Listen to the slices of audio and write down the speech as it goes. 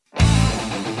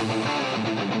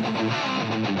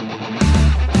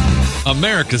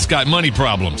America's got money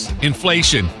problems,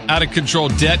 inflation, out of control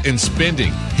debt and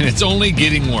spending, and it's only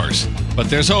getting worse. But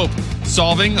there's hope.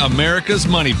 Solving America's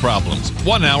money problems,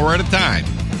 1 hour at a time.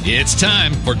 It's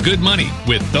time for Good Money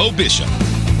with Tho Bishop.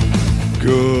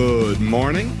 Good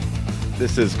morning.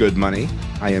 This is Good Money.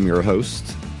 I am your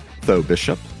host, Tho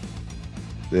Bishop.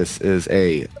 This is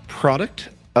a product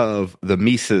of the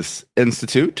Mises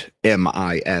Institute,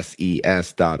 MISES.org.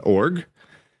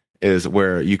 is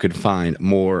where you can find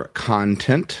more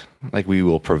content like we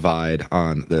will provide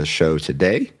on the show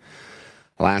today.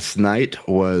 Last night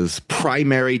was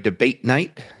primary debate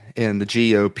night in the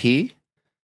GOP,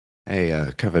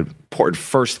 a kind of important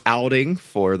first outing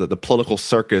for the political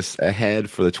circus ahead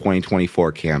for the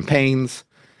 2024 campaigns.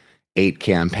 8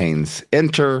 campaigns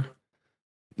enter.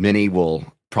 Many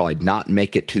will probably not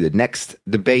make it to the next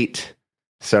debate.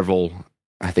 Several,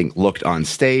 I think, looked on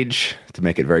stage to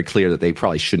make it very clear that they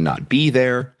probably should not be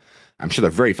there. I'm sure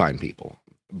they're very fine people,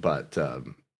 but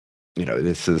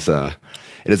this is it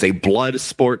is a blood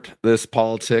sport. This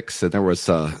politics, and there's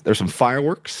some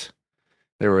fireworks,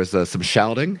 there was some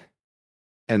shouting,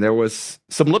 and there was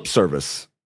some lip service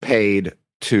paid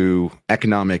to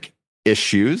economic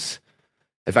issues.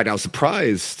 In fact, I was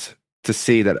surprised to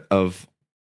see that of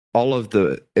all of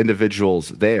the individuals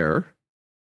there,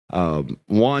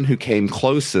 one who came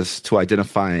closest to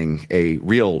identifying a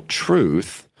real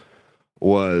truth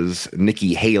was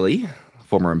Nikki Haley,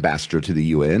 former ambassador to the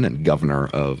UN and governor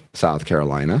of South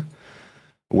Carolina,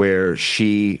 where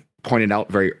she pointed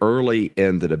out very early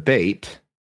in the debate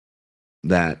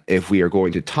that if we are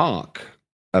going to talk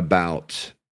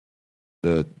about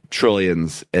the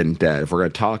trillions in debt, if we're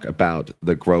going to talk about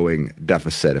the growing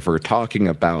deficit, if we're talking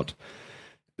about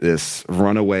this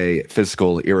runaway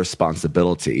fiscal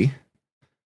irresponsibility,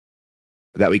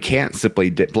 that we can't simply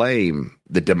blame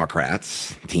the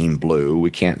Democrats, Team Blue.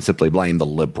 We can't simply blame the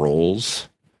liberals,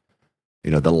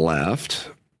 the left,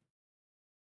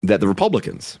 that the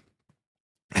Republicans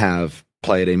have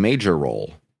played a major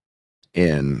role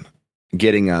in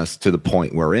getting us to the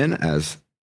point we're in, as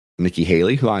Nikki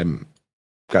Haley, who I'm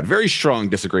got very strong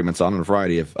disagreements on a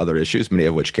variety of other issues, many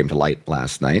of which came to light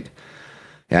last night,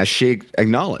 as she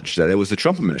acknowledged that it was the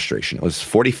Trump administration, it was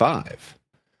 45,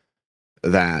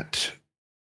 that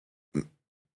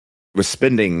was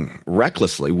spending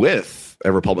recklessly with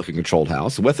a Republican-controlled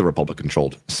House, with a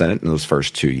Republican-controlled Senate in those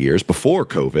first 2 years before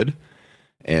COVID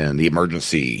and the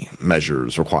emergency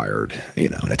measures required,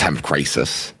 in a time of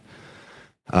crisis.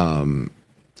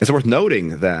 It's worth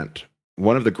noting that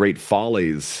one of the great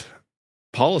follies,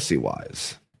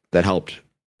 policy-wise, that helped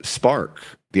spark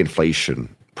the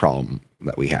inflation problem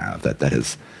that we have, that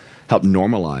has helped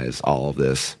normalize all of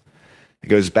this, it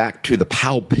goes back to the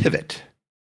Powell pivot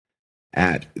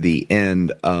at the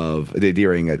end of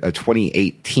during a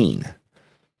 2018,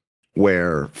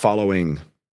 where following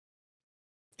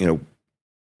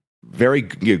very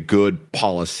good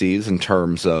policies in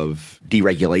terms of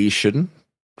deregulation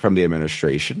from the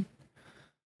administration,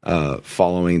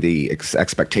 following the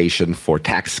expectation for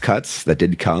tax cuts that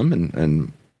did come,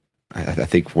 and I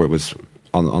think where it was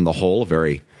on the whole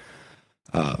very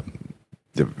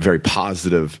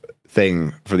positive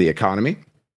thing for the economy.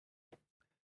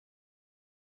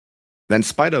 In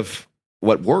spite of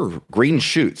what were green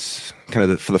shoots, for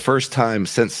the first time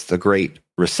since the Great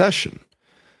Recession,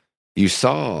 you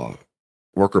saw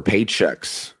worker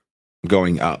paychecks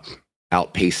going up,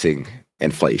 outpacing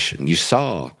inflation. You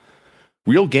saw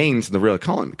real gains in the real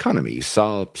economy. You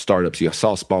saw startups, you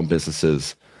saw small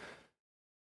businesses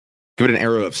given an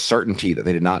era of certainty that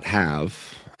they did not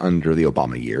have under the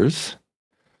Obama years,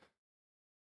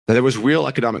 that there was real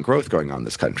economic growth going on in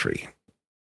this country.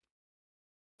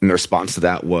 And the response to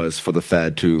that was for the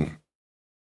Fed to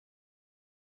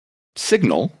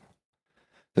signal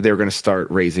that they were going to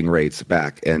start raising rates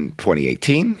back in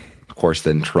 2018. Of course,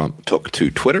 then Trump took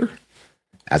to Twitter,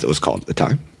 as it was called at the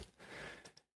time,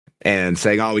 and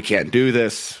saying, we can't do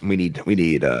this. We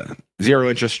need zero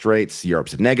interest rates.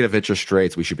 Europe's at negative interest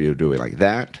rates. We should be doing like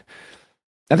that.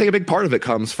 I think a big part of it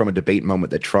comes from a debate moment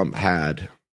that Trump had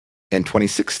in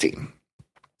 2016,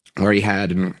 where he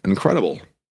had an incredible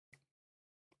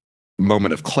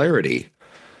moment of clarity,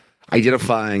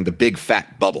 identifying the big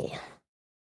fat bubble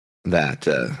that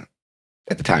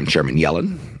at the time Chairman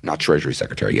Yellen, not Treasury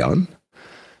Secretary Yellen,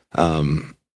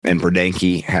 and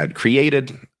Bernanke had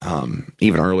created.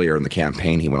 Even earlier in the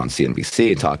campaign, he went on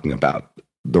CNBC talking about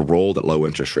the role that low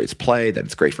interest rates play, that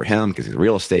it's great for him because he's a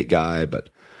real estate guy,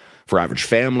 but for average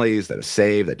families that have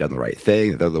saved, that have done the right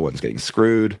thing, they're the ones getting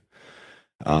screwed.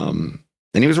 And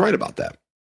he was right about that.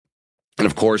 And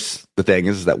of course, the thing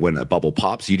is that when a bubble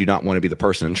pops, you do not want to be the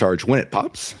person in charge when it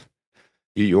pops.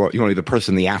 You want to be the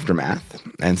person in the aftermath.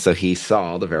 And so he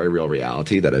saw the very real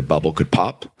reality that a bubble could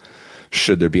pop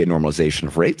should there be a normalization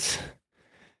of rates.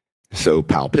 So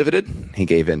Powell pivoted. He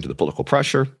gave in to the political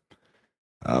pressure.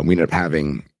 We ended up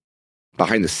having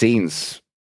behind the scenes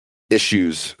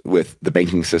issues with the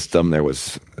banking system. There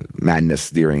was madness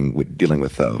dealing with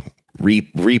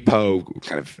repo,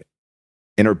 kind of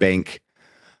interbank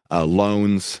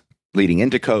loans leading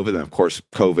into COVID. And of course,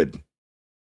 COVID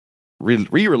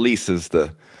re-releases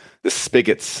the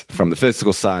spigots from the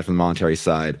fiscal side, from the monetary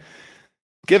side,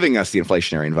 giving us the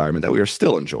inflationary environment that we are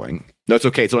still enjoying. No, it's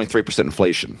okay. It's only 3%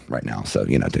 inflation right now. So,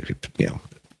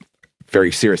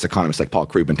 very serious economists like Paul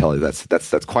Krugman tell you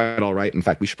that's quite all right. In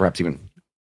fact, we should perhaps even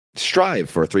strive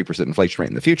for a 3% inflation rate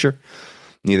in the future.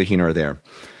 Neither here nor there.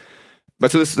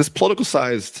 But so this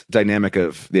political-sized dynamic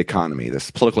of the economy,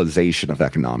 this politicalization of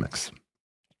economics,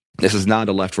 this is not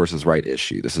a left versus right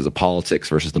issue. This is a politics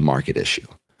versus the market issue.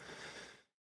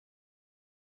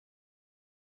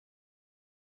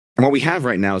 And what we have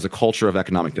right now is a culture of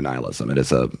economic denialism. It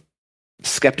is a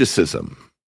skepticism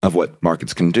of what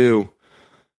markets can do,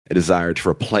 a desire to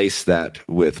replace that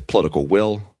with political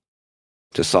will,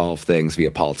 to solve things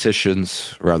via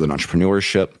politicians rather than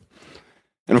entrepreneurship.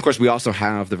 And of course, we also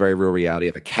have the very real reality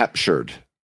of a captured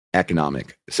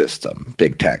economic system,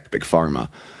 big tech, big pharma,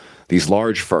 these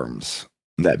large firms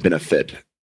that benefit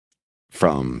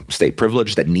from state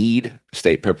privilege, that need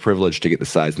state privilege to get the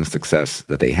size and success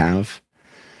that they have.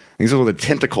 These are the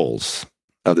tentacles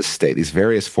of the state, these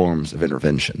various forms of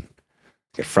intervention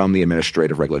from the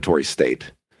administrative regulatory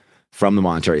state, from the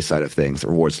monetary side of things that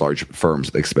rewards large firms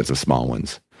at the expense of small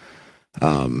ones.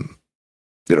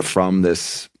 From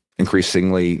this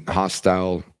increasingly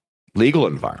hostile legal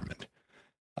environment,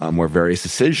 where various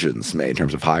decisions made in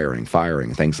terms of hiring,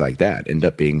 firing, things like that end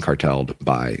up being carteled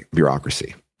by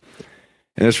bureaucracy.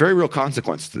 And there's very real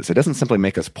consequences to this. It doesn't simply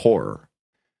make us poorer.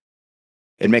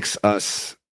 It makes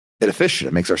us inefficient.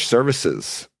 It makes our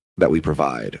services that we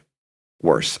provide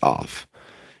worse off.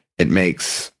 It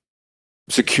makes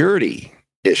security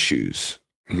issues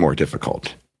more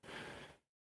difficult.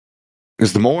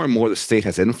 Because the more and more the state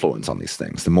has influence on these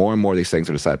things, the more and more these things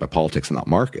are decided by politics and not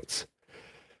markets,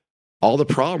 all the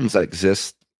problems that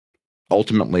exist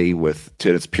ultimately with,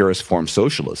 to its purest form,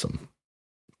 socialism,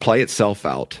 play itself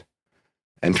out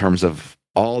in terms of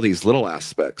all these little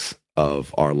aspects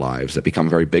of our lives that become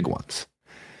very big ones.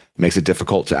 It makes it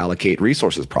difficult to allocate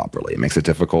resources properly. It makes it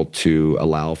difficult to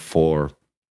allow for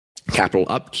capital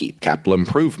upkeep, capital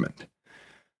improvement.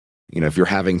 If you're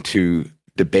having to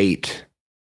debate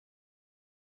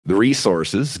the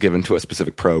resources given to a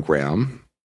specific program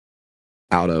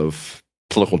out of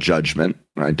political judgment,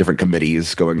 right? Different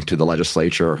committees going to the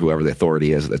legislature or whoever the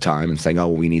authority is at the time and saying, oh,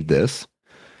 well, we need this.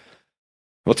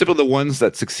 Well, typically the ones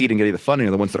that succeed in getting the funding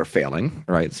are the ones that are failing,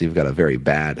 right? So you've got a very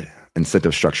bad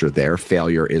incentive structure there.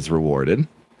 Failure is rewarded.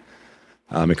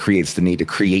 It creates the need to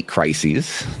create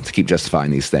crises to keep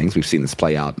justifying these things. We've seen this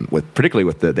play out particularly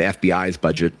with the FBI's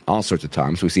budget all sorts of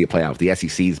times. We see it play out with the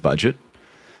SEC's budget.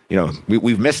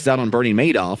 We've missed out on Bernie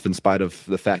Madoff in spite of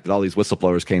the fact that all these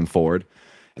whistleblowers came forward.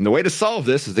 And the way to solve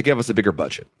this is to give us a bigger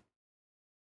budget.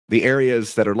 The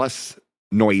areas that are less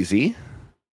noisy,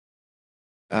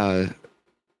 they're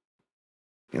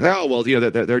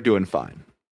doing fine.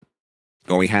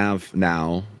 What we have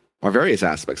now are various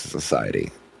aspects of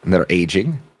society that are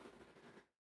aging.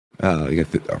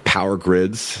 Our power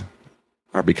grids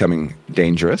are becoming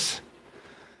dangerous,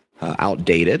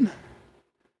 outdated.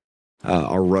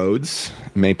 Our roads,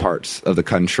 in many parts of the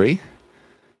country,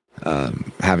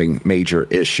 having major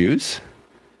issues.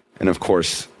 And of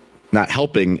course, not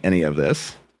helping any of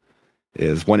this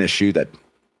is one issue that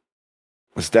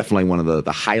was definitely one of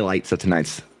the highlights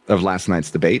of last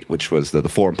night's debate, which was the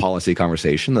foreign policy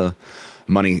conversation, the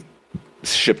money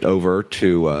shipped over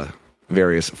to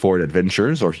various forward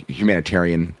adventures or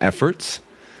humanitarian efforts.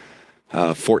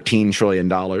 $14 trillion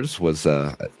was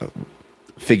a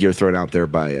figure thrown out there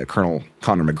by Colonel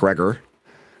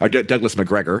Douglas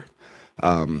McGregor,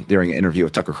 during an interview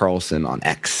with Tucker Carlson on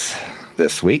X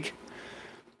this week.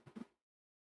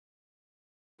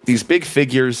 These big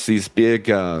figures, these big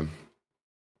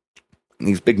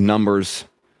numbers,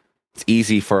 it's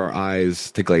easy for our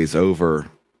eyes to glaze over,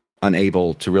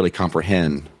 unable to really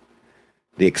comprehend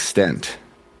the extent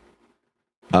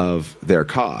of their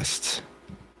costs.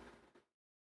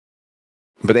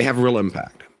 But they have a real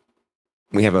impact.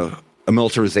 We have a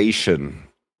militarization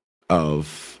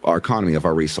of our economy, of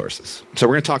our resources. So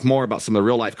we're going to talk more about some of the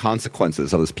real-life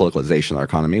consequences of this politicalization of our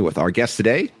economy with our guest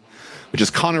today, which is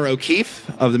Connor O'Keefe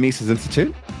of the Mises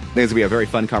Institute. I think it's going to be a very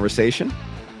fun conversation.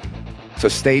 So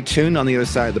stay tuned on the other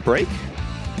side of the break.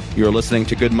 You're listening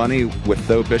to Good Money with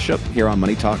Tho Bishop here on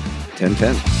Money Talk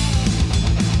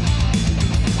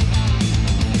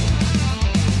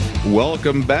 1010.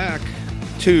 Welcome back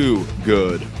to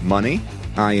Good Money.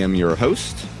 I am your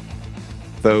host,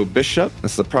 Tho Bishop.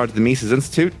 This is a project of the Mises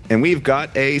Institute, and we've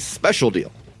got a special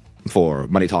deal for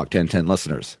Money Talk 1010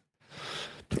 listeners.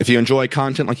 If you enjoy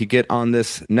content like you get on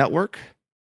this network,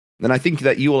 then I think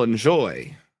that you will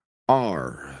enjoy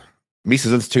our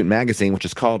Mises Institute magazine, which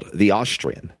is called The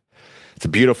Austrian. It's a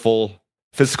beautiful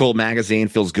physical magazine,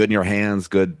 feels good in your hands,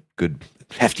 good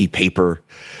hefty paper,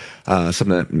 something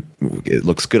that it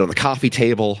looks good on the coffee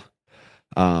table,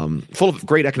 full of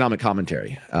great economic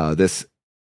commentary. This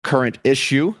current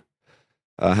issue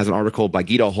has an article by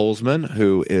Guido Holzmann,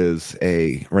 who is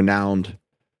a renowned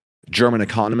German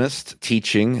economist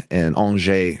teaching in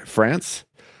Angers, France,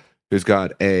 who's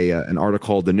got an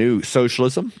article, The New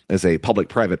Socialism is a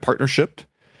Public-Private Partnership,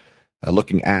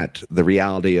 looking at the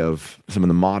reality of some of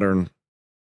the modern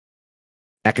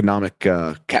economic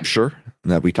capture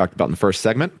that we talked about in the first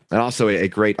segment, and also a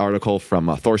great article from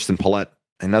Thorsten Polet,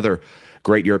 another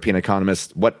great European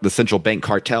economist, what the central bank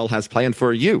cartel has planned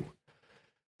for you.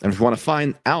 And if you want to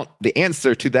find out the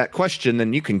answer to that question,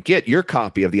 then you can get your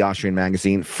copy of the Austrian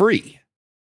magazine free,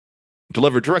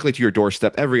 delivered directly to your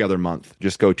doorstep every other month.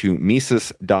 Just go to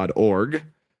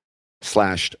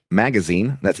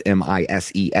Mises.org/magazine. That's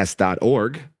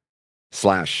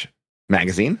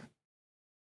MISES.org/magazine.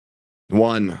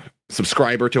 One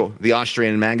subscriber to the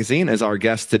Austrian magazine is our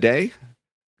guest today,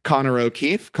 Connor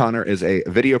O'Keefe. Connor is a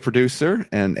video producer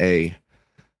and a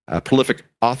prolific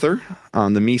author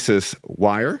on the Mises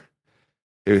Wire,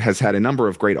 who has had a number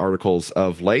of great articles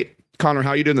of late. Connor, how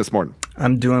are you doing this morning?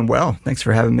 I'm doing well. Thanks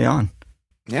for having me on.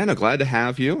 Yeah, no, glad to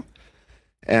have you.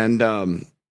 And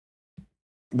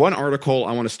one article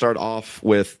I want to start off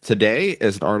with today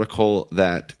is an article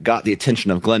that got the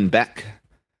attention of Glenn Beck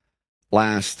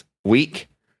last week.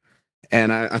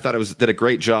 And I thought it did a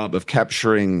great job of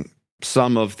capturing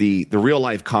some of the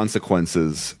real-life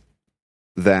consequences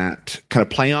that kind of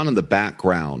play on in the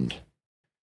background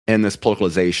in this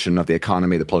politicalization of the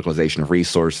economy, the politicalization of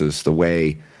resources, the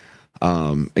way,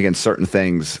 again, certain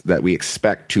things that we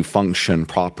expect to function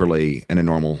properly in a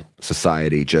normal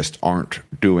society just aren't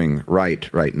doing right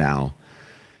now.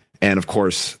 And of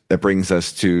course, that brings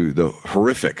us to the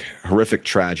horrific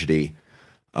tragedy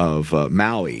of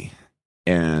Maui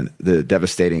and the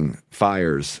devastating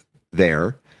fires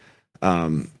there.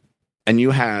 And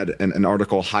you had an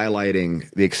article highlighting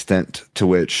the extent to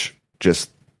which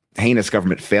just heinous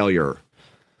government failure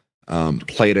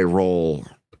played a role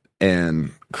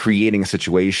in creating a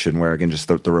situation where, again, just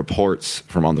the reports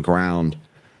from on the ground,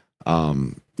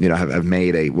 have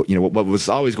made what was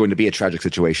always going to be a tragic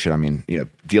situation. I mean,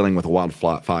 dealing with a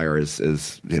wildfire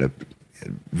is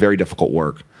very difficult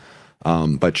work,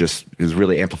 but just has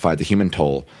really amplified the human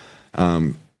toll.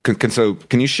 Can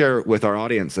you share with our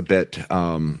audience a bit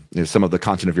some of the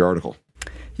content of your article?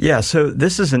 Yeah, so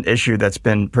this is an issue that's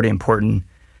been pretty important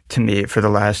to me for the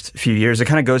last few years. It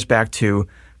kind of goes back to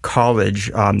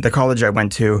college. The college I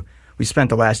went to, we spent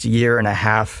the last year and a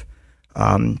half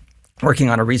working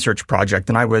on a research project,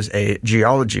 and I was a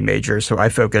geology major, so I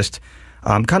focused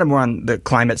kind of more on the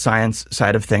climate science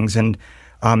side of things. And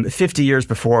 50 years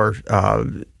before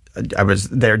I was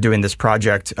there doing this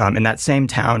project, in that same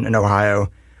town in Ohio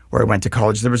where I went to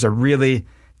college, there was a really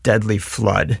deadly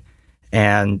flood.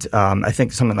 And I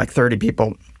think something like 30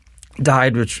 people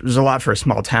died, which was a lot for a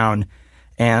small town.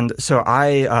 And so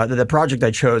the project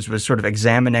I chose was sort of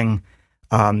examining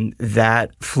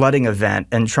that flooding event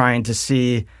and trying to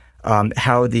see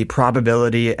how the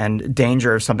probability and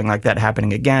danger of something like that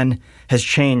happening again has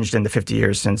changed in the 50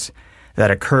 years since that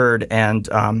occurred. And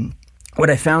what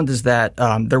I found is that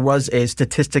there was a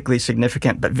statistically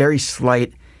significant but very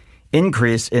slight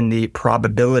increase in the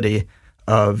probability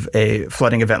of a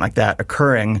flooding event like that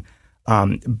occurring.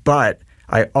 But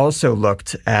I also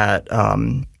looked at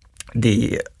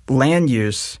the land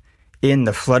use in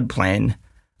the floodplain.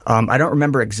 I don't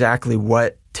remember exactly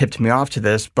what tipped me off to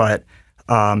this, but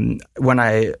when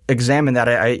I examined that,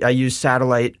 I used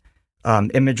satellite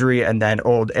imagery and then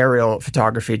old aerial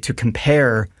photography to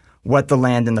compare what the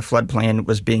land in the floodplain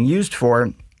was being used for.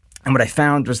 And what I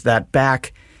found was that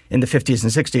back in the 50s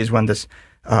and 60s, when this,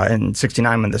 in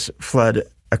 69, when this flood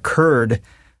occurred,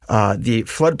 the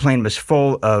floodplain was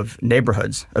full of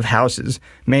neighborhoods, of houses,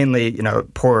 mainly,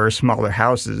 poorer, smaller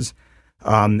houses.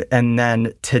 And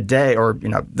then today, or,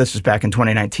 this was back in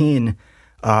 2019,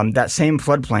 that same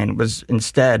floodplain was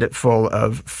instead full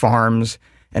of farms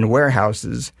and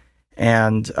warehouses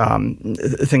and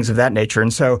things of that nature.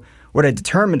 And so what I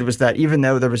determined was that even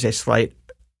though there was a slight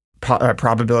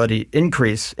probability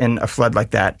increase in a flood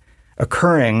like that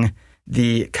occurring,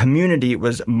 the community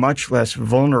was much less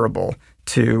vulnerable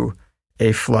to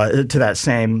a flood, to that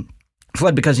same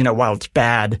flood, because, while it's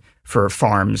bad for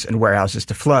farms and warehouses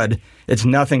to flood, it's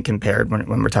nothing compared when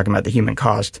we're talking about the human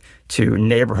cost to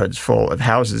neighborhoods full of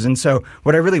houses. And so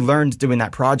what I really learned doing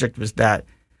that project was that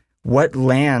what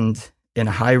land in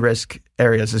high-risk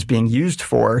areas is being used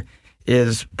for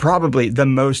is probably the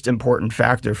most important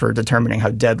factor for determining how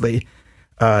deadly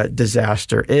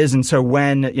disaster is. And so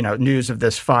when, news of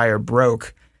this fire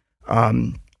broke,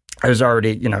 I was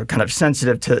already, kind of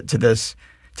sensitive to this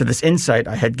insight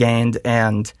I had gained.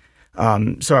 And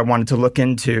so I wanted to look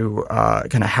into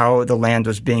kind of how the land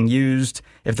was being used,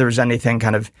 if there was anything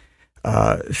kind of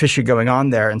fishy going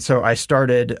on there. And so I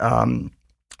started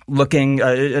looking.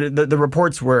 The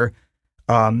reports were,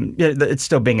 it's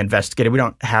still being investigated. We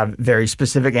don't have very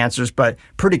specific answers, but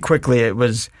pretty quickly it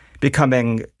was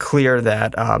becoming clear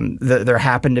that there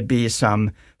happened to be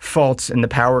some faults in the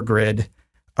power grid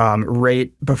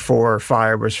right before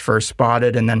fire was first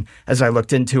spotted. And then as I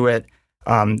looked into it,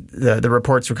 the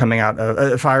reports were coming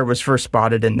out. Fire was first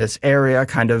spotted in this area,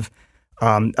 kind of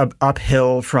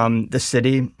uphill from the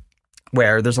city,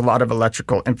 where there's a lot of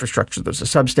electrical infrastructure. There's a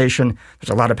substation.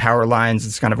 There's a lot of power lines.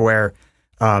 It's kind of where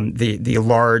the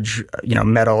large,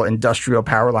 metal industrial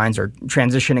power lines are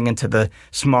transitioning into the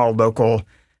small local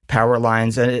power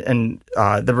lines. And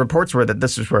the reports were that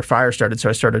this is where fire started. So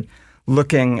I started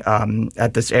looking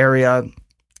at this area,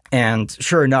 and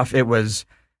sure enough, it was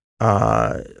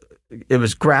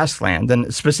grassland,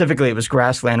 and specifically it was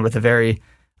grassland with a very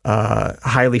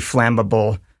highly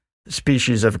flammable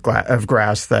species of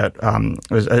grass that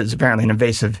is apparently an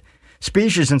invasive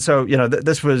species. And so,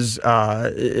 this was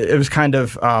it was kind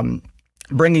of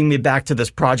bringing me back to this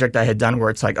project I had done, where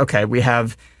it's like, okay, we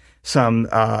have some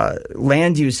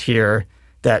land use here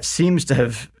that seems to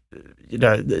have,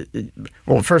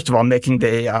 well, first of all, making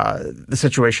the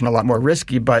situation a lot more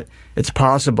risky, but it's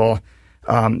possible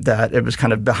that it was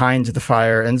kind of behind the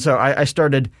fire. And so I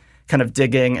started kind of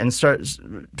digging and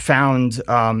found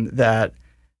that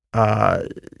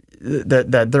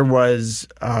there was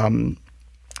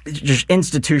just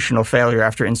institutional failure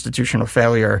after institutional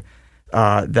failure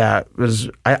that was,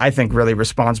 I think, really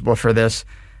responsible for this,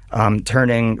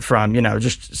 turning from,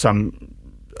 just some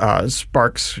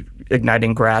sparks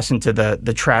igniting grass into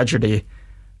the tragedy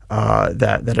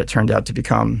that it turned out to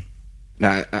become.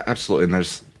 No, absolutely. And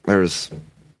there's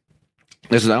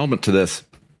an element to this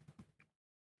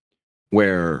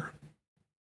where,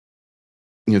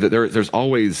 there's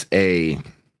always a,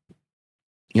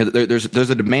 there's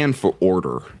a demand for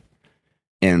order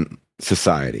in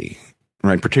society,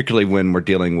 right? Particularly when we're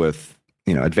dealing with,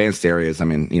 advanced areas. I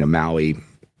mean, Maui,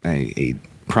 a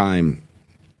prime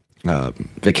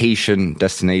vacation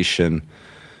destination.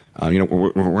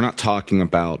 We're not talking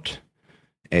about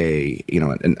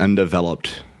an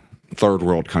undeveloped third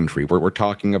world country. We're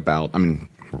talking about,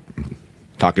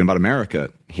 talking about America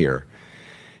here.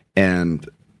 And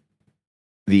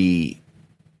the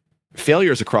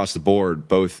failures across the board,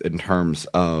 both in terms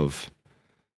of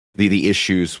the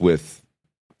issues with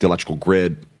the electrical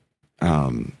grid,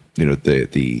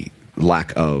 the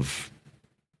lack of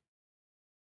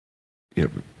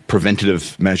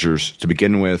preventative measures to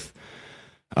begin with,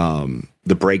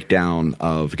 the breakdown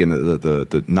of, again,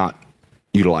 the not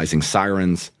utilizing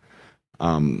sirens.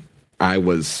 I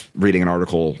was reading an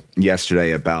article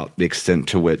yesterday about the extent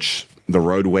to which the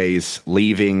roadways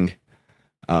leaving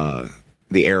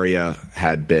the area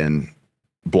had been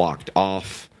blocked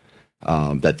off,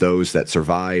 that those that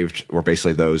survived were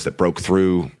basically those that broke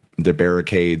through the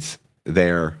barricades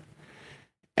there.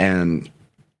 And,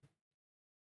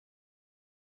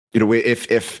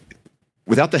 if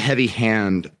without the heavy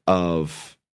hand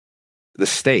of the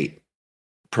state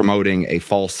promoting a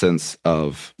false sense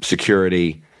of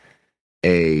security,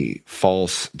 a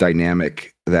false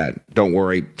dynamic that, don't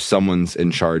worry, someone's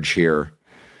in charge here,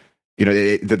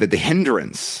 the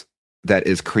hindrance that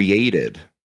is created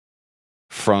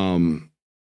from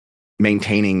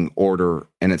maintaining order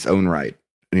in its own right.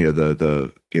 We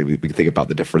can think about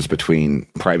the difference between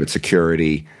private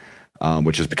security,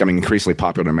 which is becoming increasingly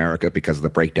popular in America because of the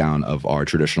breakdown of our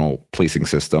traditional policing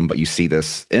system. But you see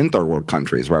this in third world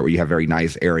countries, right, where you have very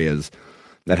nice areas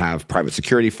that have private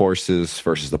security forces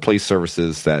versus the police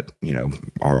services that,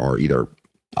 are either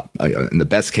in the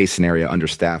best case scenario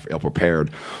understaffed, ill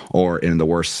prepared, or in the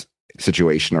worst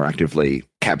situation are actively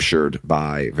captured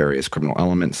by various criminal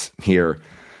elements here.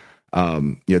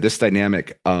 This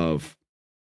dynamic of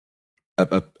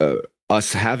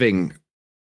us having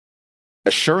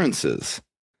assurances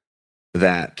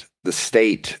that the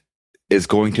state is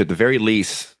going to, at the very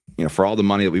least, for all the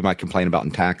money that we might complain about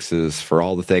in taxes, for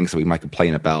all the things that we might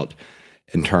complain about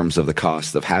in terms of the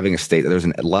cost of having a state, that there's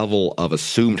a level of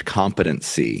assumed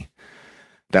competency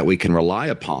that we can rely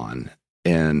upon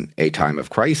in a time of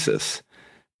crisis.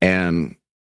 And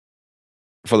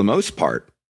for the most part,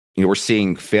 we're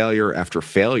seeing failure after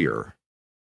failure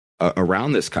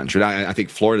around this country. And I think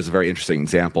Florida is a very interesting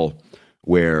example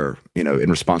where, in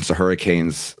response to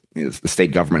hurricanes, the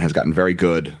state government has gotten very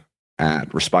good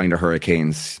at responding to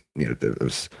hurricanes. There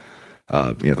was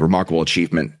the remarkable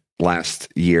achievement last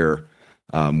year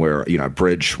where a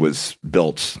bridge was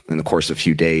built in the course of a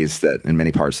few days that in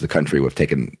many parts of the country would have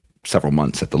taken several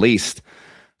months at the least.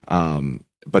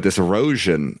 But this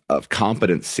erosion of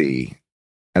competency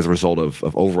as a result of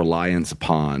over-reliance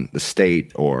upon the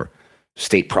state or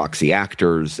state proxy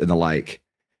actors and the like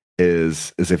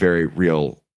is a very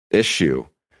real issue.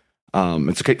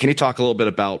 And so can you talk a little bit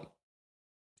about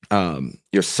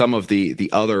some of the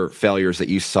other failures that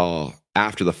you saw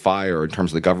after the fire in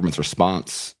terms of the government's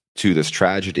response to this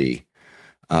tragedy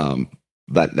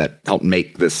that helped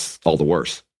make this all the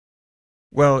worse?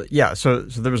 Well, yeah. So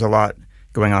there was a lot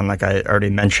going on, like I already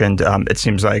mentioned. It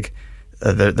seems like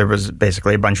there was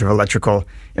basically a bunch of electrical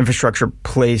infrastructure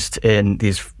placed in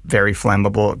these very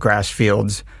flammable grass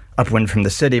fields upwind from the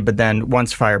city. But then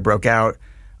once fire broke out,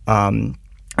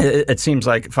 it seems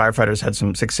like firefighters had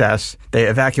some success. They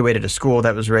evacuated a school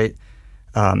that was right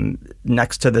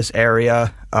next to this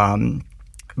area.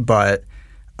 But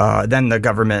then the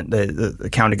government, the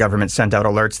county government, sent out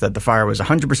alerts that the fire was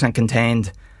 100%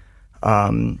 contained.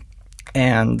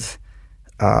 And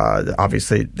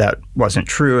obviously that wasn't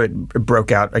true. It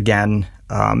broke out again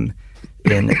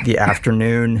in the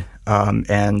afternoon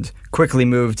and quickly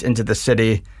moved into the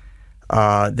city.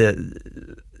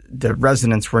 The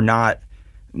residents were not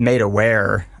made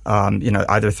aware,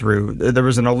 either through, there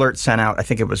was an alert sent out, I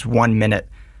think it was 1 minute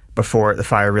before the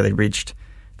fire really reached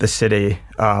the city.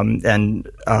 And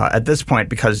at this point,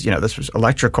 because, this was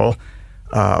electrical,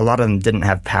 a lot of them didn't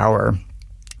have power.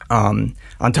 On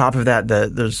top of that,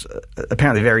 there's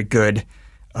apparently very good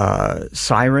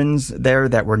sirens there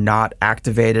that were not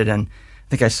activated. And I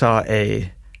think I saw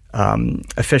a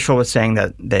official was saying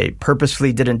that they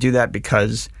purposely didn't do that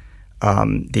because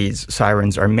these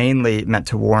sirens are mainly meant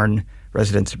to warn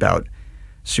residents about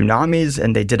tsunamis,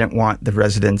 and they didn't want the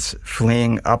residents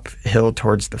fleeing uphill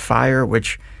towards the fire,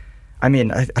 which, I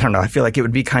don't know. I feel like it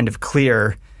would be kind of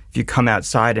clear if you come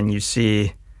outside and you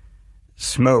see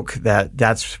smoke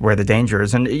that's where the danger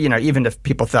is. And, even if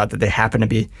people thought that they happen to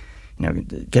be,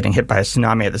 getting hit by a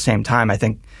tsunami at the same time, I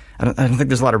don't think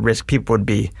there's a lot of risk people would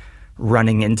be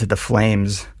running into the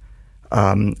flames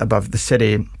above the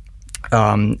city.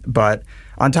 But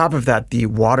on top of that, the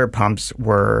water pumps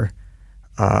were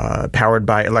powered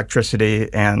by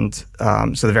electricity, and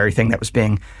so the very thing that was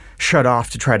being shut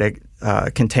off to try to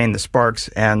contain the sparks.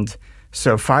 And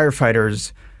so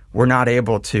firefighters were not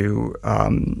able to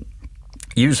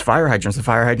use fire hydrants. The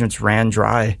fire hydrants ran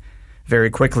dry very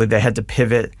quickly. They had to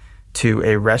pivot to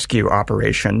a rescue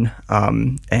operation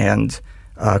and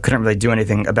couldn't really do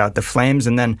anything about the flames.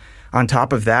 And then on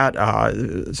top of that,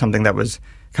 something that was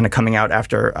kind of coming out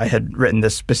after I had written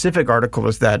this specific article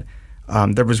was that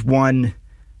there was one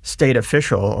state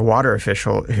official, a water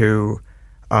official, who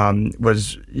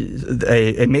was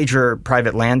a major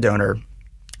private landowner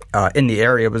in the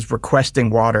area, was requesting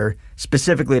water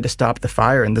specifically to stop the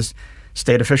fire. And this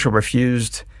state official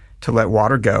refused to let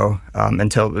water go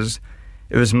until it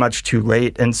was much too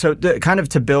late. And so kind of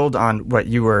to build on what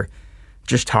you were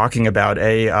just talking about,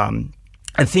 a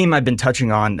theme I've been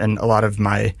touching on in a lot of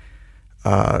my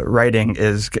writing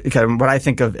is kind of what I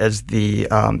think of as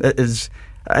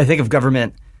I think of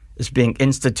government as being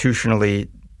institutionally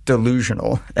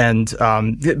delusional. And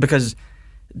because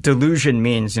delusion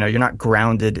means, you're not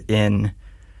grounded in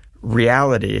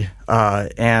reality.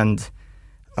 And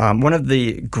one of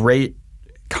the great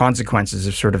consequences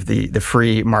of sort of the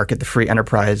free market, the free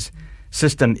enterprise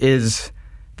system is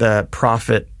the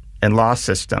profit and loss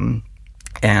system.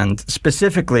 And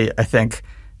specifically, I think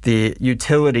the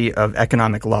utility of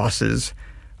economic losses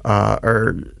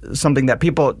are something that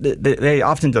people, they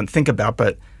often don't think about.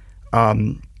 But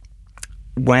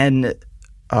when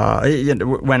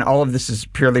all of this is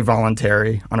purely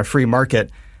voluntary on a free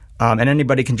market, and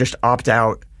anybody can just opt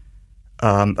out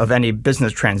of any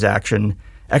business transaction,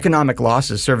 economic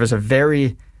losses serve as a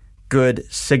very good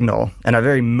signal and a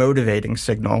very motivating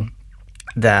signal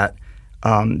that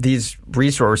these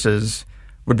resources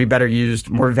would be better used,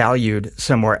 more valued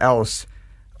somewhere else,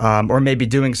 or maybe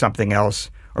doing something else,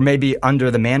 or maybe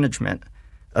under the management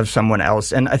of someone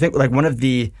else. And I think like one of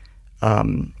the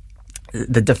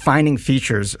the defining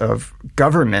features of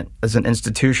government as an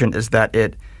institution is that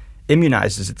it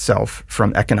immunizes itself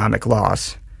from economic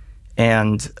loss.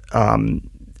 And from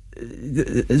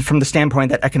the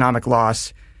standpoint that economic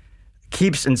loss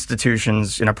keeps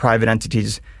institutions, private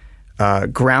entities,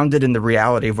 grounded in the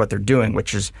reality of what they're doing,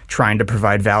 which is trying to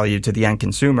provide value to the end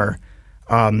consumer.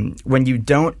 When you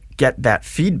don't get that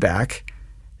feedback,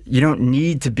 you don't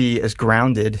need to be as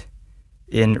grounded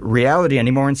in reality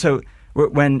anymore. And so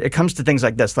when it comes to things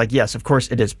like this, like, yes, of course,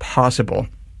 it is possible.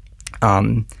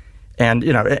 Like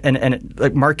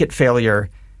market failure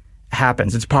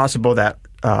happens. It's possible that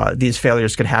these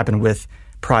failures could happen with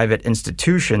private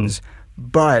institutions,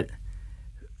 but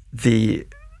the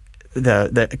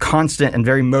constant and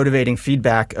very motivating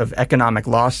feedback of economic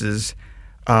losses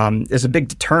is a big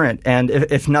deterrent, and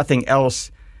if nothing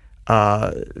else,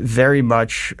 very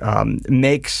much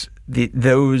makes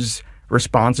those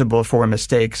responsible for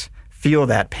mistakes feel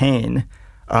that pain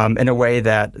in a way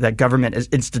that government is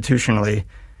institutionally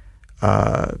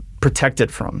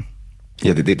protected from.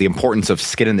 Yeah, the importance of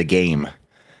skin in the game,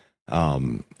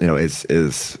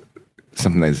 is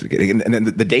something that is, and then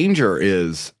the danger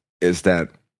is that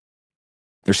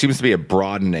there seems to be a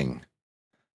broadening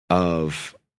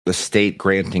of the state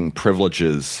granting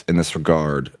privileges in this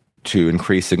regard to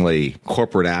increasingly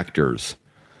corporate actors,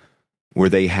 where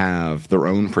they have their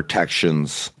own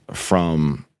protections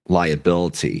from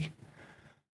liability.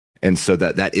 And so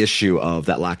that issue of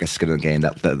that lack of skin in the game,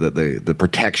 that the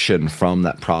protection from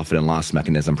that profit and loss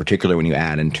mechanism, particularly when you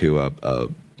add into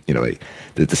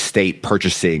the state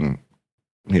purchasing,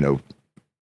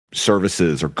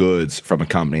 services or goods from a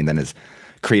company, and then has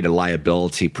created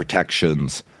liability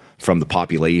protections from the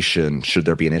population should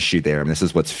there be an issue there. And this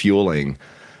is what's fueling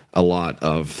a lot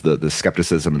of the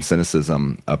skepticism and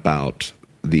cynicism about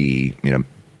the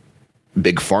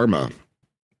big pharma,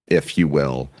 if you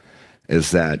will,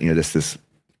 is that this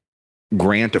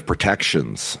grant of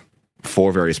protections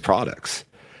for various products.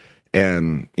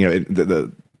 And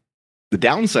the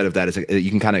downside of that is that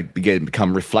you can kind of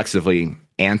become reflexively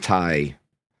anti-modern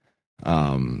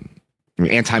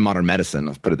medicine,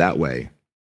 let's put it that way,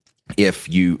 if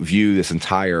you view this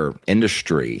entire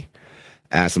industry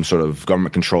as some sort of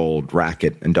government-controlled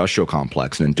racket industrial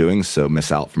complex, and in doing so miss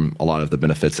out from a lot of the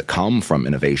benefits that come from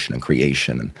innovation and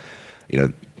creation. And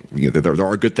there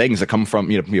are good things that come from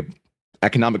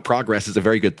economic progress is a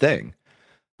very good thing,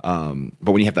 but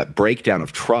when you have that breakdown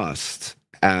of trust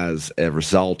as a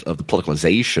result of the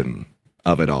politicalization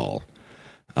of it all,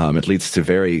 it leads to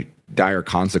very dire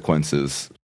consequences.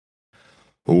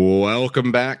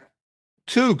 Welcome back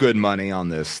to Good Money on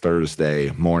this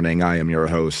Thursday morning. I am your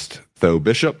host, Tho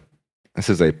Bishop. This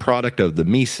is a product of the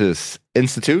Mises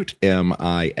Institute,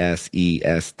 mises.org.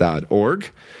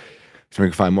 So we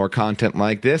can find more content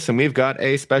like this, and we've got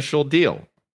a special deal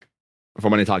for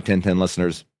Money Talk 1010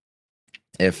 listeners.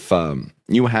 If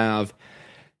you have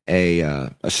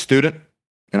a student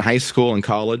in high school and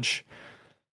college,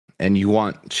 and you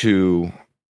want to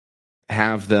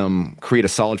have them create a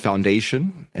solid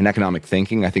foundation in economic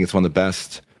thinking, I think it's one of the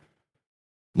best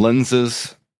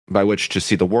lenses by which to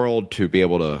see the world, to be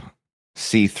able to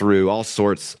see through all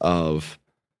sorts of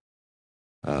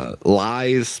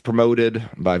lies promoted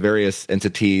by various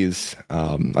entities.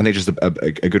 I think just a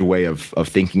good way of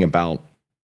thinking about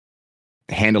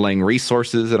handling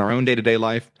resources in our own day-to-day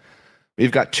life.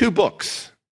 We've got two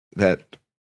books that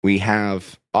we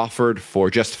have offered for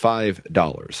just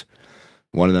 $5.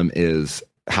 One of them is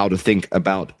How to Think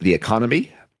About the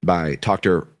Economy by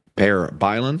Dr. Per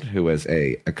Bylund, who is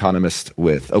an economist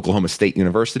with Oklahoma State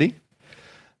University.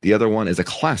 The other one is a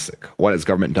classic, What Has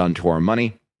Government Done to Our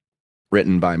Money,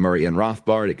 written by Murray N.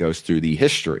 Rothbard. It goes through the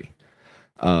history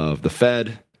of the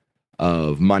Fed,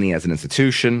 of money as an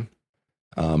institution,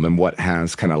 and what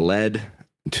has kind of led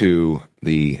to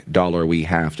the dollar we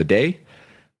have today.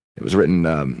 It was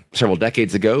written several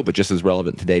decades ago, but just as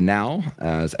relevant today now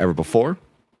as ever before.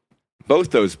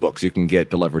 Both those books you can get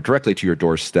delivered directly to your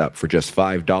doorstep for just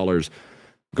 $5,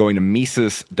 going to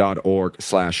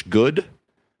Mises.org/good.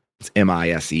 It's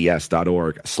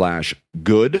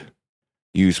MISES.org/good.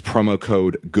 Use promo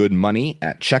code GOODMONEY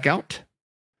at checkout,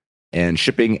 and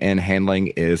shipping and handling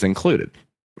is included.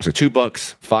 So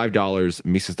 $2, $5,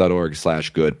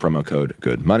 Mises.org/good, promo code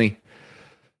GOODMONEY.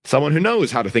 Someone who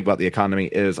knows how to think about the economy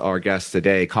is our guest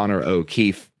today, Connor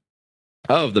O'Keefe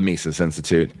of the Mises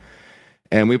Institute.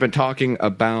 And we've been talking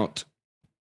about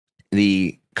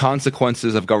the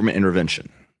consequences of government intervention,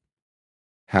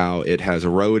 how it has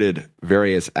eroded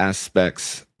various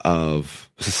aspects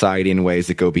of society in ways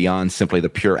that go beyond simply the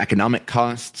pure economic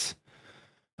costs,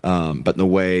 but in the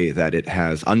way that it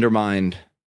has undermined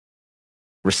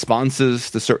responses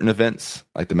to certain events,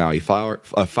 like the Maui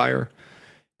fire.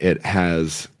 It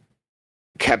has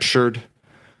captured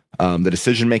the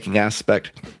decision-making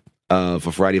aspect of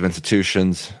a variety of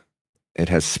institutions. It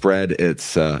has spread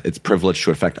its privilege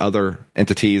to affect other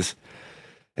entities.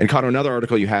 And Connor, another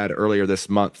article you had earlier this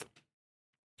month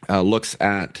looks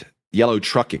at yellow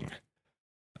trucking,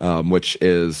 which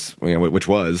was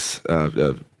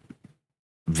a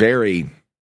very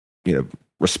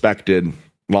respected,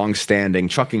 long-standing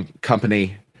trucking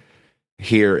company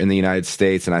here in the United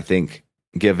States. And I think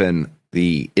given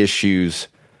the issues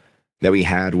that we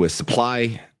had with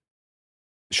supply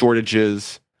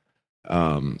shortages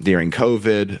during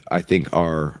COVID, I think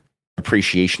our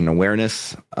appreciation and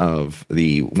awareness of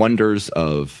the wonders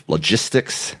of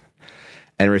logistics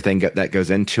and everything that goes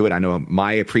into it. I know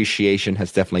my appreciation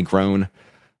has definitely grown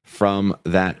from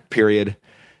that period.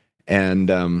 And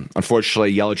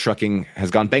unfortunately, yellow trucking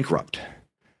has gone bankrupt.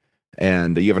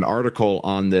 And you have an article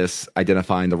on this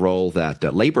identifying the role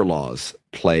that labor laws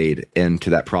played into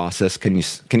that process. Can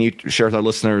you share with our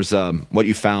listeners what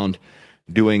you found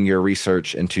doing your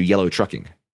research into yellow trucking?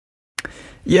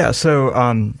 Yeah,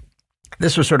 so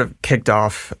this was sort of kicked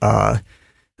off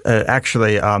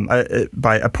actually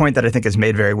by a point that I think is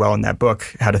made very well in that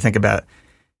book, How to Think About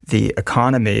the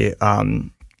Economy,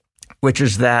 which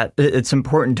is that it's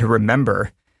important to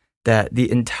remember that the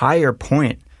entire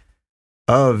point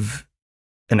of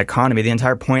an economy, the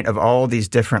entire point of all these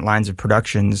different lines of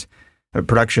production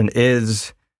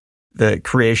is the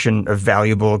creation of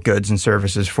valuable goods and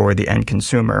services for the end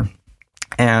consumer.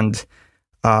 And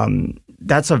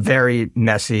that's a very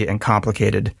messy and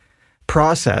complicated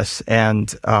process. And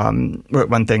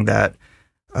one thing that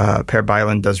Per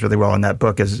Byland does really well in that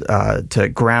book is to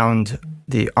ground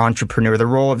the entrepreneur, the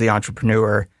role of the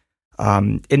entrepreneur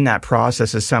in that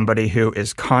process as somebody who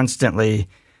is constantly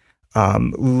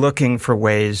looking for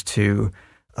ways to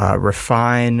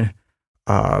refine,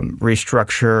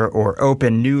 restructure, or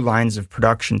open new lines of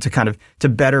production to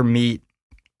better meet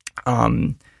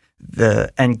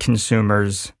the end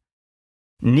consumer's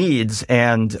needs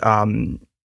and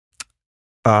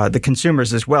the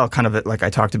consumers as well, kind of like I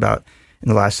talked about in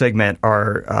the last segment,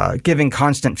 are giving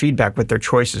constant feedback with their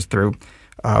choices through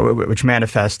which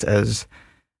manifest as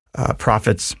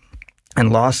profits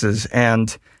and losses.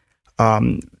 And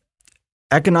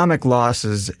economic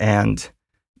losses and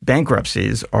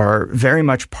bankruptcies are very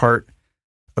much part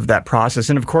of that process.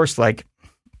 And of course,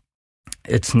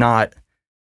 it's not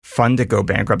fun to go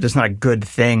bankrupt. It's not a good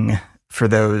thing for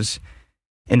those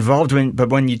involved. But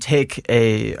when you take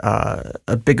a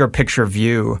bigger picture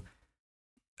view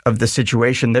of the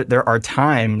situation, there are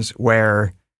times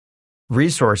where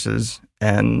resources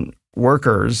and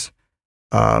workers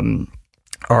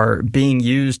are being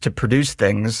used to produce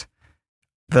things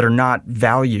that are not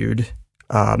valued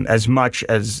as much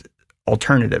as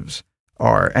alternatives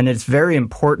are. And it's very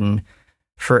important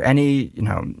for any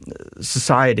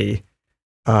society,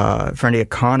 for any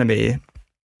economy,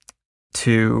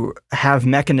 to have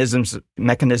mechanisms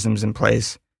in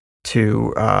place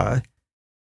to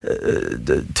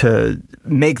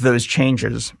make those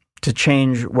changes, to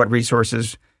change what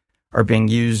resources are being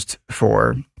used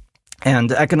for.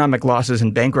 And economic losses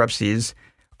and bankruptcies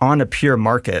on a pure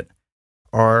market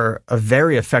are a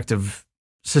very effective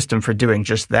system for doing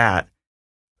just that.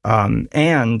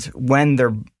 And when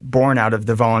they're born out of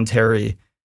the voluntary,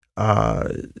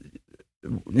 out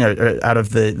of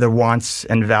the wants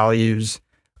and values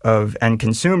of end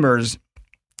consumers,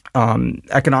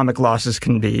 economic losses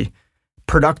can be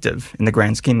productive in the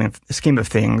grand scheme of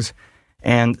things.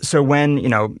 And so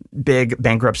when big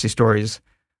bankruptcy stories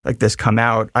like this come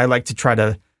out, I like to try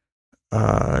to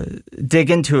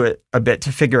dig into it a bit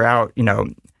to figure out,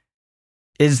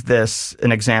 is this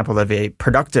an example of a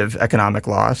productive economic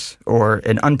loss or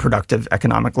an unproductive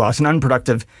economic loss? And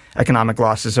unproductive economic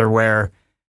losses are where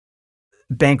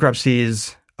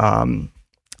bankruptcies,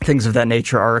 things of that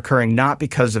nature, are occurring not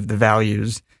because of the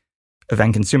values of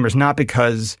end consumers, not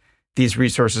because these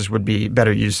resources would be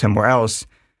better used somewhere else,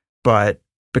 but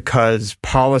because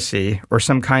policy or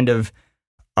some kind of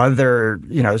other,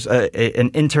 an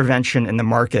intervention in the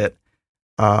market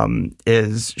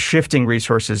is shifting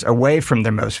resources away from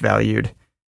their most valued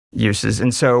uses.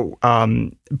 And so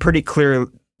pretty clearly,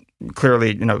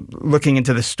 looking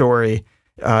into the story,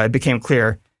 it became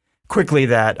clear quickly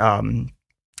that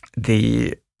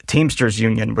the Teamsters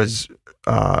Union was,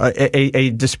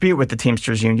 a dispute with the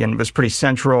Teamsters Union was pretty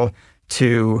central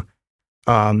to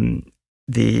at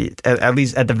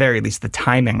the very least, the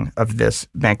timing of this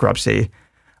bankruptcy.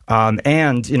 And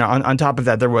on top of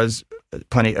that, there was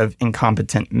plenty of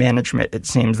incompetent management. It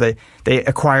seems they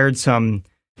acquired some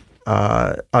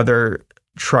other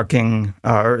trucking,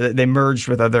 or they merged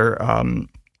with other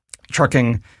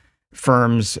trucking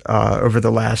firms over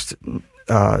the last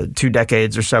 2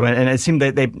 decades or so, and it seemed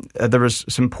that there was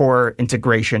some poor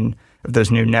integration of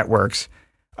those new networks,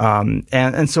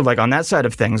 and so like on that side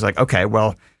of things, like okay,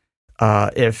 well,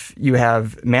 if you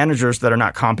have managers that are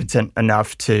not competent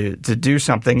enough to do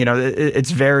something,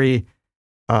 it's very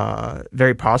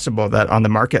very possible that on the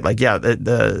market, like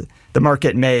the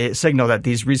market may signal that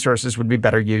these resources would be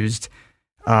better used,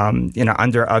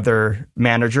 under other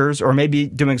managers, or maybe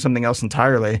doing something else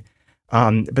entirely.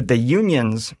 But the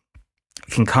unions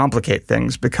can complicate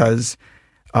things because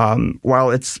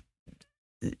while it's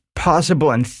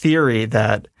possible in theory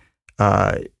that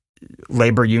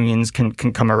labor unions can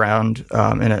come around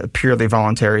in a purely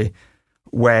voluntary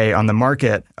way on the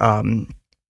market,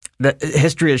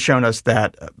 history has shown us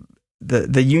that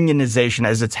the unionization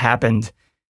as it's happened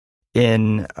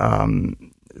in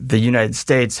the United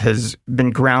States has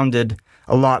been grounded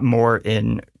a lot more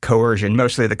in coercion,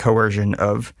 mostly the coercion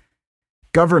of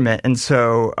government. And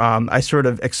so I sort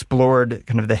of explored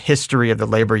kind of the history of the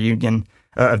labor union,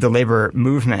 of the labor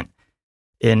movement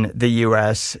in the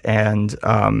U.S. and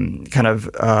kind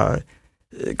of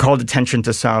called attention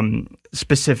to some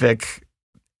specific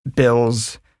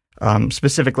bills,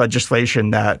 specific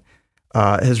legislation that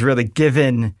has really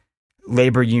given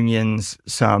labor unions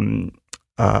some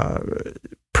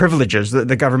privileges,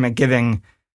 the government giving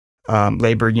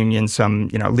labor unions some,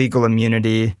 legal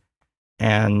immunity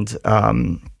and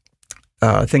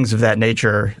things of that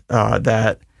nature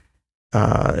that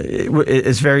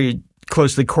is very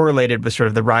closely correlated with sort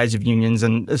of the rise of unions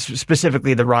and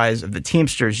specifically the rise of the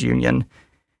Teamsters Union.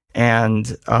 And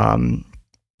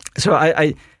so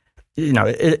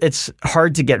it's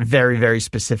hard to get very, very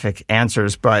specific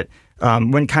answers, but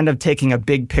when kind of taking a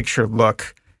big picture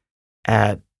look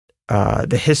at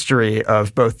the history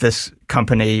of both this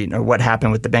company, what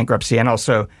happened with the bankruptcy, and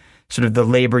also sort of the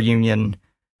labor union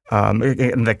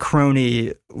and the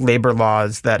crony labor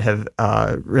laws that have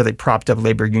really propped up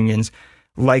labor unions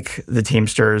like the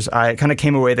Teamsters, I kind of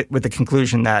came away with the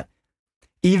conclusion that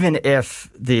even if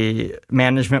the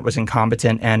management was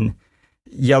incompetent and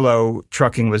Yellow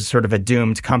Trucking was sort of a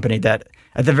doomed company, that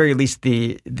at the very least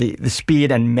the speed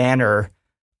and manner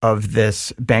of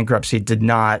this bankruptcy did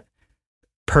not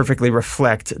perfectly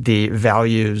reflect the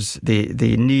values,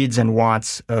 the needs and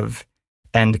wants of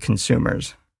end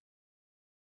consumers.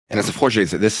 And it's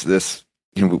unfortunate that this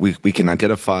we can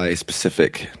identify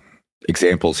specific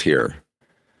examples here,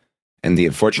 and the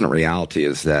unfortunate reality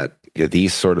is that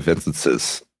these sort of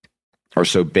instances are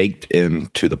so baked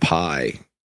into the pie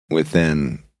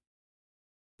within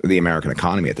the American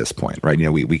economy at this point, right?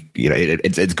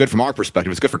 It's good from our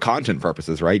perspective. It's good for content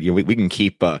purposes, right? We can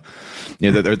keep,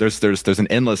 there's an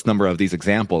endless number of these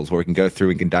examples where we can go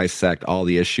through and can dissect all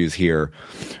the issues here,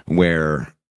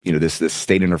 where this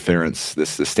state interference, this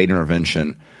state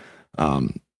intervention, a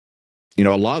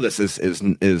lot of this is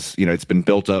it's been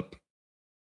built up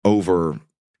over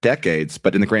decades,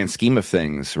 but in the grand scheme of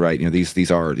things, right?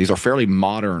 These are fairly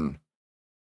modern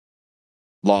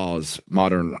laws,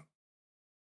 modern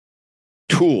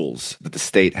tools that the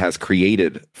state has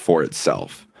created for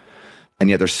itself, and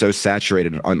yet they're so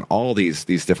saturated on all these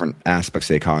different aspects of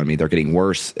the economy. They're getting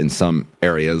worse in some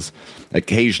areas.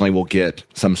 Occasionally we'll get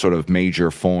some sort of major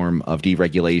form of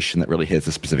deregulation that really hits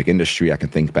a specific industry. I can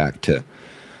think back to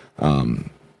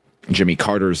Jimmy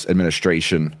Carter's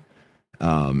administration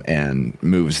and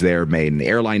moves there made in the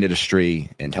airline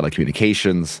industry and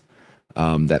telecommunications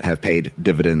that have paid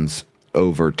dividends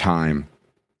over time.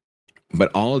 But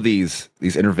all of these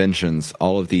interventions,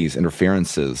 all of these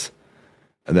interferences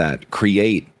that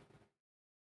create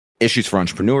issues for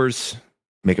entrepreneurs,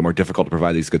 make it more difficult to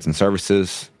provide these goods and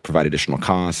services, provide additional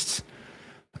costs,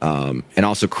 and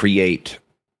also create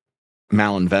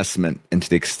malinvestment into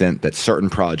the extent that certain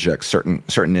projects,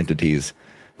 certain entities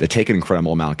that take an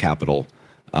incredible amount of capital,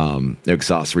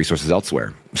 exhaust resources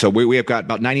elsewhere. So we have got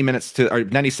about 90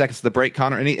 seconds to the break.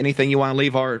 Connor, anything you want to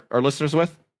leave our listeners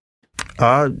with?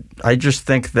 I just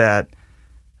think that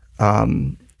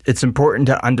it's important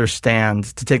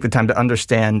to take the time to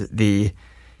understand the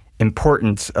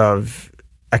importance of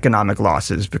economic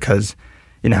losses, because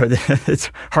it's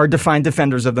hard to find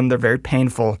defenders of them. They're very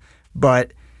painful,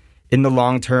 but in the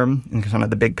long term, in kind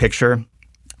of the big picture,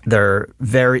 they're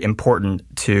very important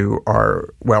to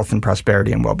our wealth and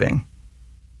prosperity and well-being.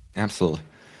 Absolutely.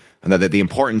 And that the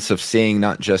importance of seeing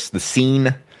not just the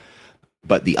seen,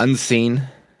 but the unseen,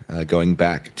 going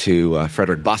back to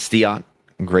Frédéric Bastiat,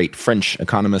 a great French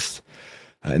economist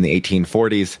in the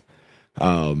 1840s,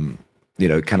 kind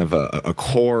of a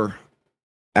core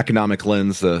economic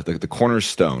lens, the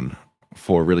cornerstone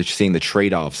for really seeing the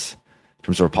trade-offs in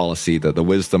terms of our policy, the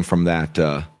wisdom from that.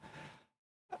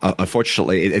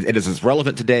 Unfortunately, it is as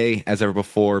relevant today as ever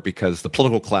before because the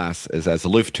political class is as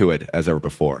aloof to it as ever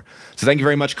before. So thank you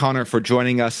very much, Connor, for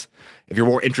joining us. If you're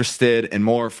more interested in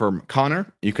more from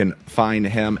Connor, you can find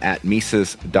him at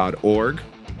Mises.org.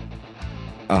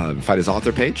 Find his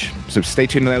author page. So stay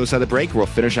tuned on the other side of the break. We'll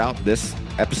finish out this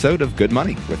episode of Good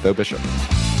Money with Tho Bishop.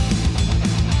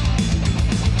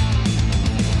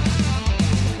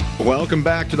 Welcome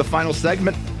back to the final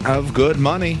segment of Good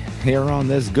Money here on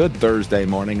this good Thursday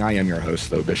morning. I am your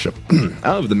host, Tho Bishop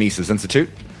of the Mises Institute.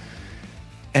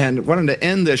 And wanted to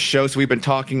end this show, so we've been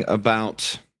talking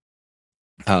about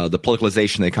the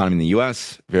politicalization of the economy in the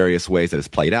U.S., various ways that it's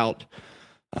played out.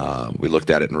 We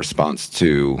looked at it in response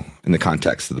to, in the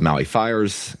context of the Maui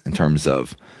fires, in terms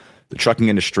of the trucking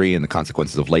industry and the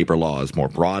consequences of labor laws more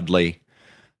broadly.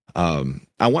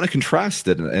 I want to contrast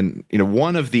it, and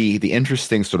one of the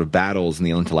interesting sort of battles in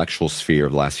the intellectual sphere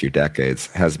of the last few decades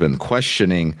has been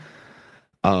questioning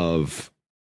of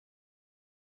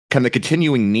kind of the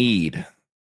continuing need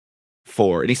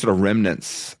for any sort of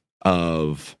remnants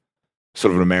of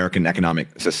sort of an American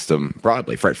economic system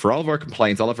broadly, for all of our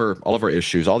complaints, all of our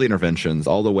issues, all the interventions,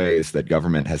 all the ways that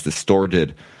government has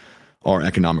distorted our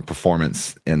economic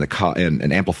performance and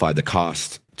and amplified the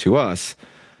cost to us.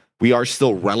 We are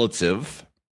still, relative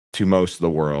to most of the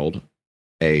world,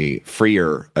 a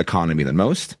freer economy than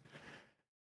most.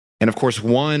 And of course,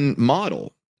 one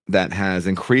model that has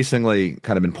increasingly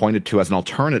kind of been pointed to as an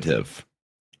alternative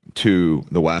to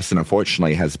the West, and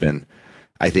unfortunately has been,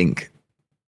 I think,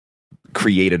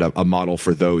 created a model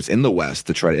for those in the West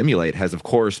to try to emulate, has of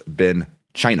course been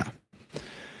China.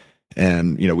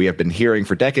 And, we have been hearing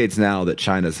for decades now that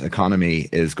China's economy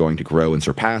is going to grow and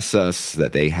surpass us,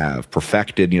 that they have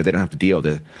perfected, they don't have to deal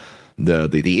with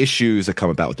the issues that come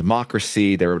about with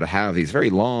democracy. They're able to have these very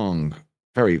long,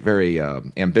 very, very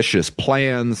ambitious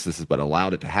plans. This is what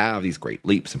allowed it to have these great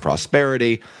leaps in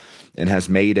prosperity and has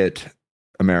made it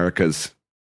America's,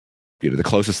 the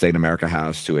closest state America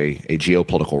has to a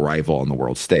geopolitical rival on the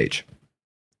world stage.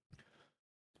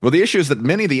 Well, the issue is that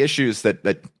many of the issues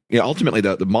that ultimately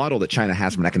the model that China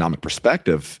has from an economic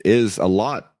perspective is a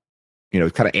lot,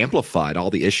 kind of amplified all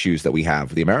the issues that we have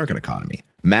with the American economy.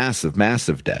 Massive,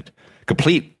 massive debt,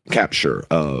 complete capture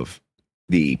of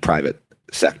the private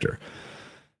sector.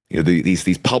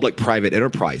 These public-private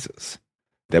enterprises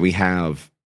that we have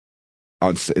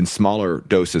in smaller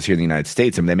doses here in the United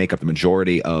States, they make up the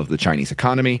majority of the Chinese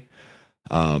economy,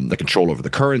 the control over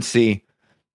the currency,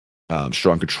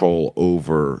 strong control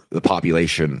over the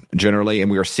population generally.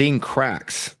 And we are seeing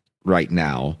cracks right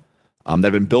now that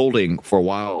have been building for a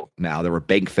while now. There were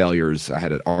bank failures. I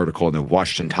had an article in the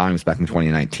Washington Times back in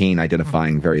 2019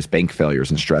 identifying various bank failures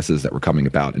and stresses that were coming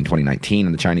about in 2019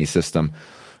 in the Chinese system.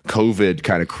 COVID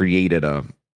kind of created a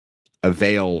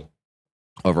veil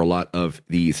over a lot of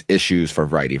these issues for a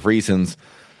variety of reasons.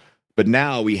 But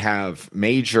now we have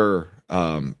major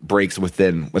breaks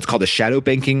within what's called the shadow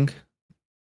banking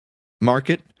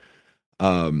market,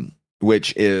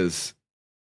 which are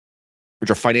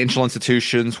financial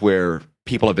institutions where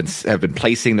people have been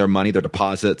placing their money, their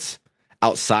deposits,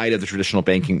 outside of the traditional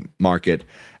banking market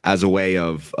as a way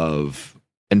of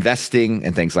investing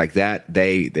and things like that.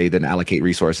 They then allocate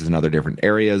resources in other different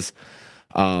areas,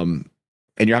 and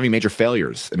you're having major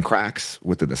failures and cracks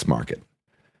within this market.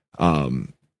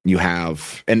 You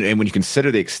have, and when you consider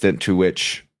the extent to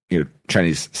which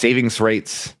Chinese savings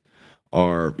rates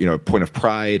are a point of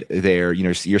pride there,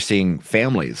 you're seeing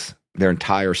families, their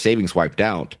entire savings wiped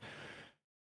out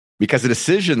because the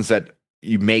decisions that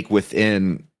you make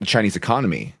within the Chinese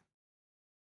economy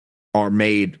are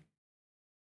made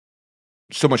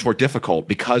so much more difficult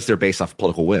because they're based off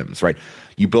political whims, right?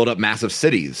 You build up massive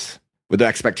cities with the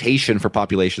expectation for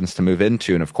populations to move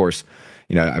into. And of course,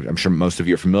 I'm sure most of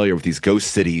you are familiar with these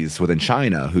ghost cities within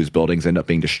China whose buildings end up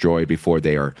being destroyed before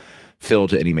they are filled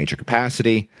to any major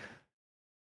capacity.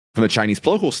 From the Chinese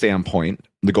political standpoint,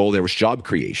 the goal there was job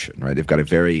creation, right? They've got a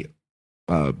very,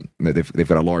 they've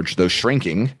got a large, though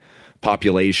shrinking,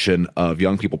 population of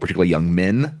young people, particularly young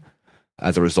men,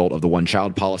 as a result of the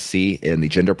one-child policy and the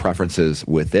gender preferences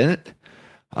within it.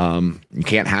 You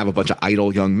can't have a bunch of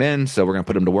idle young men, so we're going to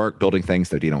put them to work building things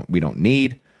that we don't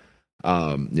need.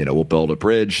 We'll build a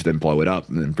bridge, then blow it up,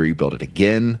 and then rebuild it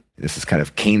again. This is kind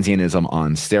of Keynesianism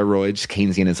on steroids,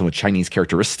 Keynesianism with Chinese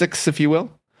characteristics, if you will.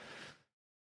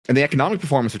 And the economic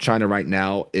performance of China right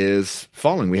now is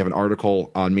falling. We have an article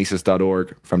on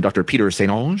Mises.org from Dr. Peter St.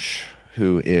 Onge,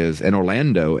 who is an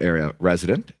Orlando area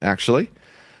resident, actually.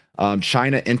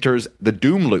 China enters the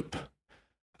doom loop.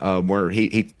 where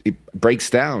he breaks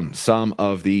down some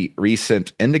of the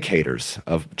recent indicators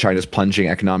of China's plunging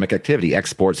economic activity.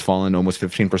 Exports fallen almost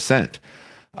 15%.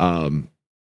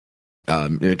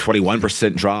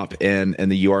 21% drop in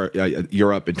the Europe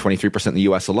and 23% in the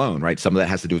U.S. alone, right? Some of that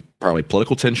has to do with probably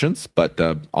political tensions, but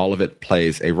all of it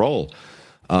plays a role.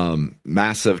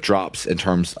 Massive drops in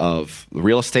terms of the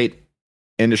real estate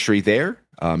industry there.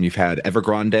 You've had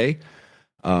Evergrande,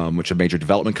 which is a major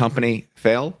development company,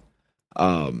 fail.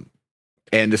 And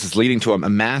this is leading to a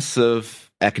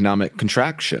massive economic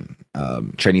contraction.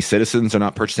 Chinese citizens are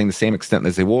not purchasing the same extent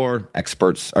as they were.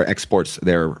 Exports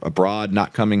there abroad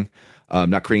not coming,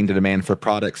 not creating the demand for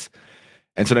products.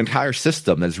 And so an entire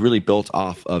system that is really built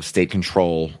off of state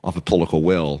control, off of political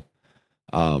will,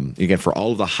 again, for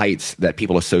all of the heights that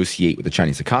people associate with the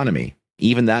Chinese economy,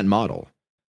 even that model,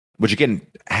 which again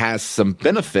has some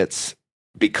benefits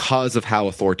because of how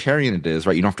authoritarian it is,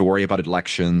 right? You don't have to worry about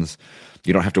elections.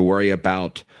 You don't have to worry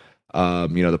about,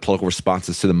 the political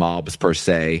responses to the mobs per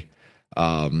se.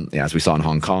 As we saw in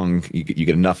Hong Kong, you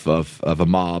get enough of a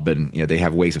mob, and they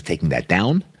have ways of taking that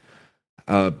down.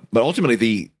 But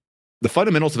ultimately, the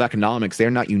fundamentals of economics,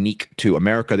 they're not unique to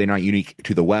America. They're not unique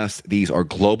to the West. These are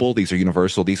global. These are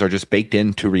universal. These are just baked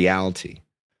into reality.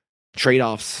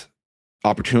 Trade-offs,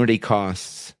 opportunity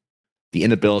costs, the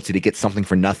inability to get something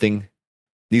for nothing.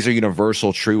 These are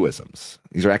universal truisms.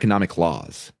 These are economic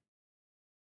laws.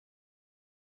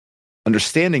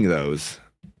 Understanding those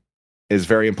is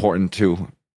very important to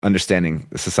understanding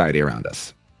the society around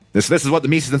us. This is what the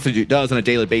Mises Institute does on a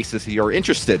daily basis. If you're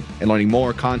interested in learning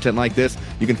more content like this,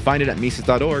 you can find it at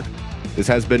Mises.org. This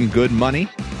has been Good Money.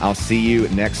 I'll see you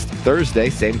next Thursday,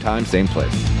 same time, same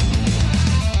place.